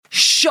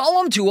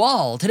Shalom to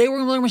all! Today we're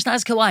going to learn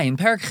Mishnah's Kilaim,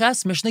 Perek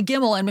Ches, Mishnah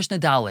Gimel, and Mishnah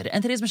Daled.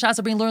 And today's Mishnahs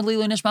are being learned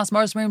Lilu Nishmas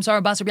Maris Miriam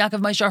Sarah Basar Yaakov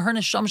Maisha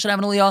Hernish Sham Shadav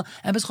and Aliyah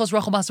and Bischos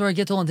Rachel Basar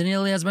Gittel and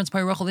Daniel Elias Brents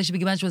Pai Rachel. They should be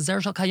given with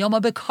Zershal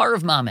Kayoma Bekarv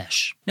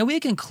Mamish. Now we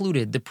had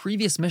concluded the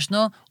previous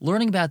Mishnah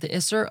learning about the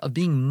Isser of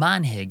being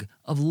manhig,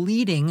 of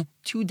leading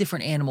two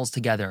different animals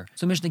together.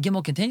 So Mishnah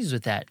Gimel continues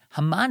with that.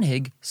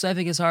 Hamanhig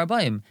Sevig is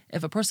Harabayim.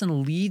 If a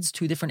person leads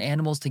two different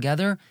animals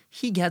together,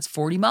 he gets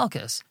 40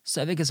 malchus.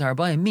 Sevig is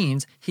Harabayim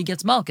means he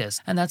gets malchus,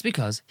 and that's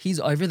because he's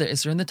over the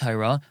Isser in the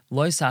Torah,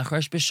 Loi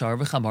Sachresh Bishar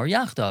V'Chamar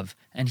Yachdav,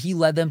 and he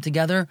led them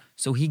together,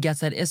 so he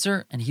gets that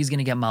Isser, and he's going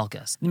to get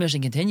malchus. The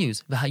Mishnah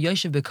continues,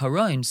 V'Hayoshev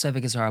B'Karoin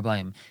Sevig is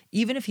Harabayim.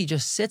 Even if he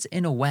just sits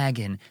in a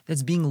wagon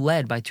that's being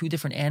led by two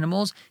different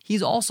animals,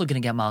 he's also going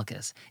to get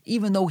malchus.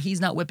 Even though he's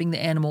not whipping the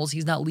animals,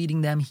 he's not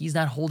leading them, he's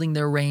not holding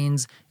their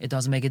reins, it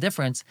doesn't make a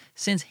difference,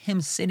 since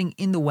him sitting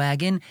in the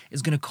wagon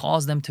is going to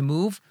cause them to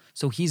move,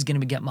 so he's going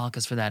to get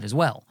malchus for that as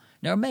well.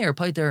 Now, Rav Meir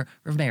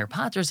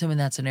paters him in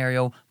that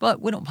scenario,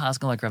 but we don't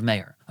paskin like Rav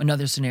Meir.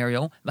 Another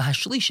scenario,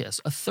 V'Hashlishis,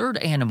 a third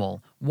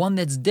animal, one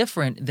that's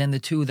different than the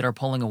two that are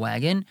pulling a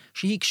wagon,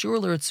 Shehik Shur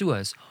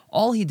L'Ritzuas.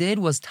 All he did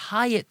was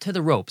tie it to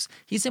the ropes.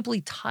 He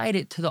simply tied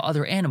it to the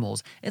other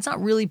animals. It's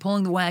not really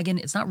pulling the wagon,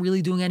 it's not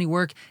really doing any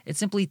work, it's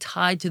simply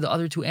tied to the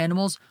other two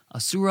animals, a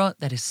surah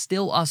that is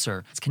still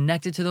usr. It's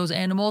connected to those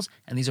animals,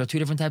 and these are two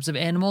different types of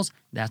animals.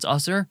 That's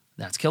usr,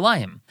 that's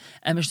kilayim.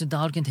 And Mishnah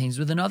Daled continues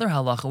with another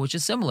halacha, which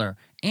is similar.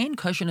 Ein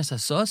kashenes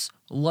hasos,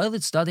 loy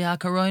litzadei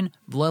hakaroin,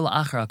 v'loy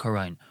la'achar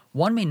hakaroin.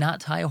 One may not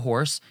tie a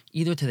horse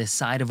either to the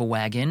side of a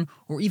wagon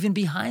or even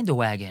behind a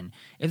wagon.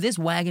 If this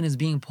wagon is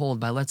being pulled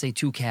by, let's say,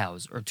 two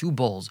cows or two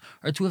bulls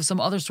or two of some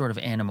other sort of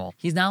animal,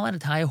 he's not allowed to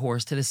tie a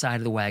horse to the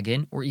side of the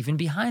wagon or even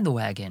behind the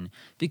wagon,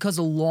 because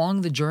along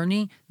the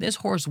journey, this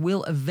horse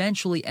will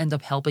eventually end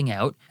up helping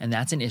out, and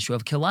that's an issue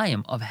of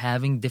kilayim, of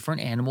having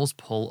different animals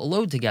pull a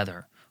load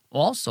together.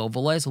 Also,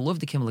 v'layis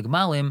luvdikim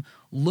l'gmalim,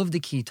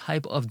 luvdiki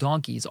type of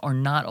donkeys are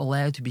not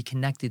allowed to be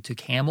connected to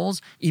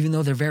camels, even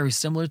though they're very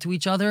similar to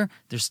each other.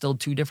 They're still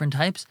two different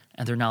types,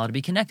 and they're not allowed to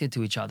be connected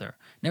to each other.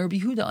 Now, Rabbi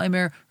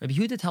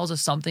Yehuda tells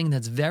us something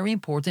that's very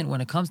important when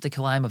it comes to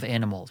kilayim of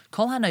animals.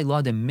 Kol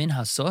hanayladim min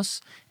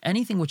hasos,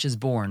 anything which is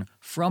born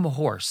from a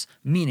horse,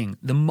 meaning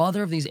the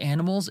mother of these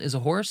animals is a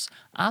horse,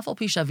 afal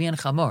pi shavian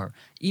chamor,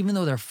 even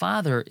though their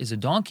father is a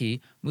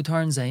donkey,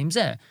 mutar zaim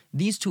zeh,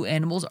 these two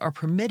animals are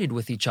permitted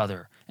with each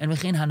other. And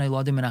v'chein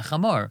hanayladim min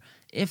hachamor,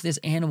 if this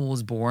animal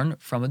was born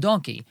from a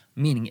donkey,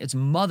 meaning its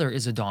mother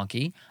is a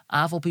donkey,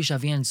 afal pi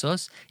shavian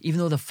sos, even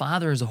though the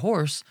father is a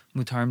horse,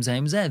 mutar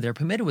zaim zeh, they're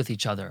permitted with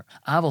each other.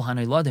 Aval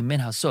hanayladim min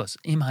hasos,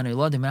 im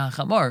hanayladim min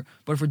hachamor,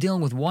 but if we're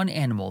dealing with one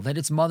animal, that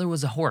its mother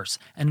was a horse,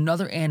 and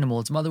another animal,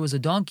 its mother was a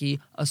donkey,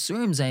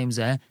 asurim zaim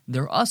zeh,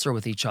 they're usur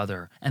with each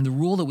other. And the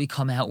rule that we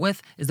come out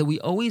with is that we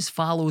always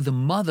follow the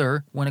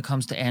mother when it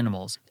comes to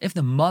animals. If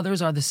the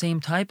mothers are the same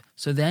type,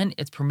 so then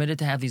it's permitted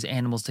to have these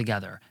animals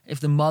together. If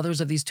the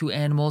mothers of these two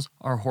animals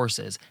are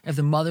horses, if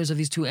the mothers of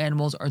these two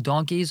animals are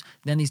donkeys,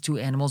 then these two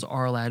animals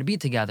are allowed to be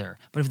together.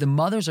 But if the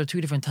mothers are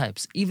two different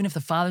types, even if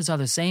the fathers are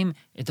the same,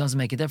 it doesn't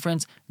make a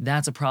difference.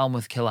 That's a problem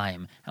with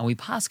kilayim. And we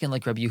paskin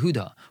like Rabbi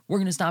Yehuda. We're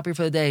going to stop here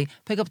for the day,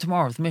 pick up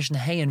tomorrow with Mishnah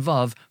Hey and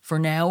Vav. For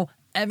now,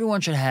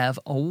 everyone should have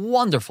a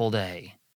wonderful day.